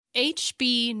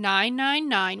HB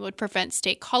 999 would prevent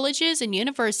state colleges and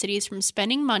universities from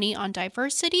spending money on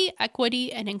diversity,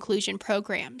 equity, and inclusion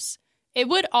programs. It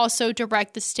would also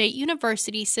direct the State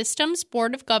University System's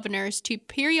Board of Governors to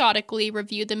periodically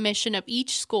review the mission of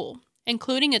each school,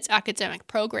 including its academic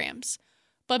programs.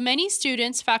 But many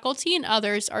students, faculty, and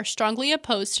others are strongly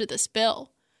opposed to this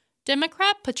bill.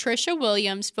 Democrat Patricia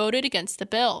Williams voted against the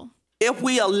bill. If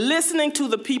we are listening to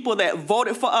the people that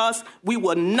voted for us, we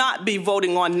will not be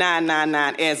voting on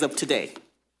 999 as of today.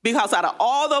 Because out of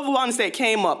all the ones that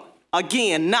came up,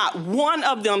 again, not one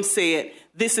of them said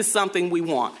this is something we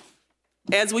want.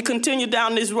 As we continue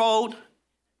down this road,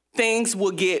 things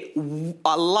will get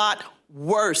a lot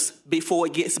worse before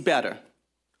it gets better.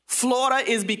 Florida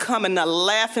is becoming the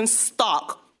laughing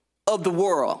stock of the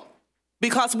world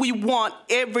because we want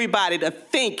everybody to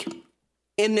think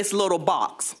in this little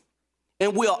box.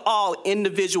 And we are all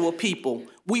individual people.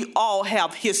 We all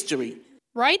have history.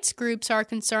 Rights groups are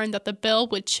concerned that the bill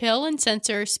would chill and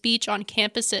censor speech on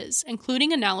campuses,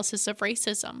 including analysis of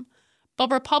racism.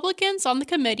 But Republicans on the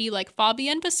committee, like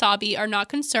Fabian Basabi, are not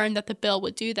concerned that the bill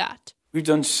would do that. We've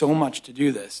done so much to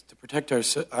do this, to protect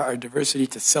our diversity,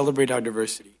 to celebrate our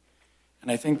diversity.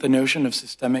 And I think the notion of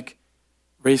systemic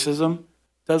racism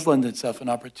does lend itself an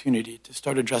opportunity to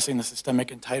start addressing the systemic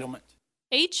entitlement.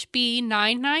 HB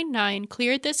 999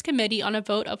 cleared this committee on a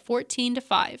vote of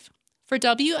 14-5. For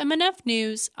WMNF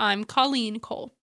News, I'm Colleen Cole.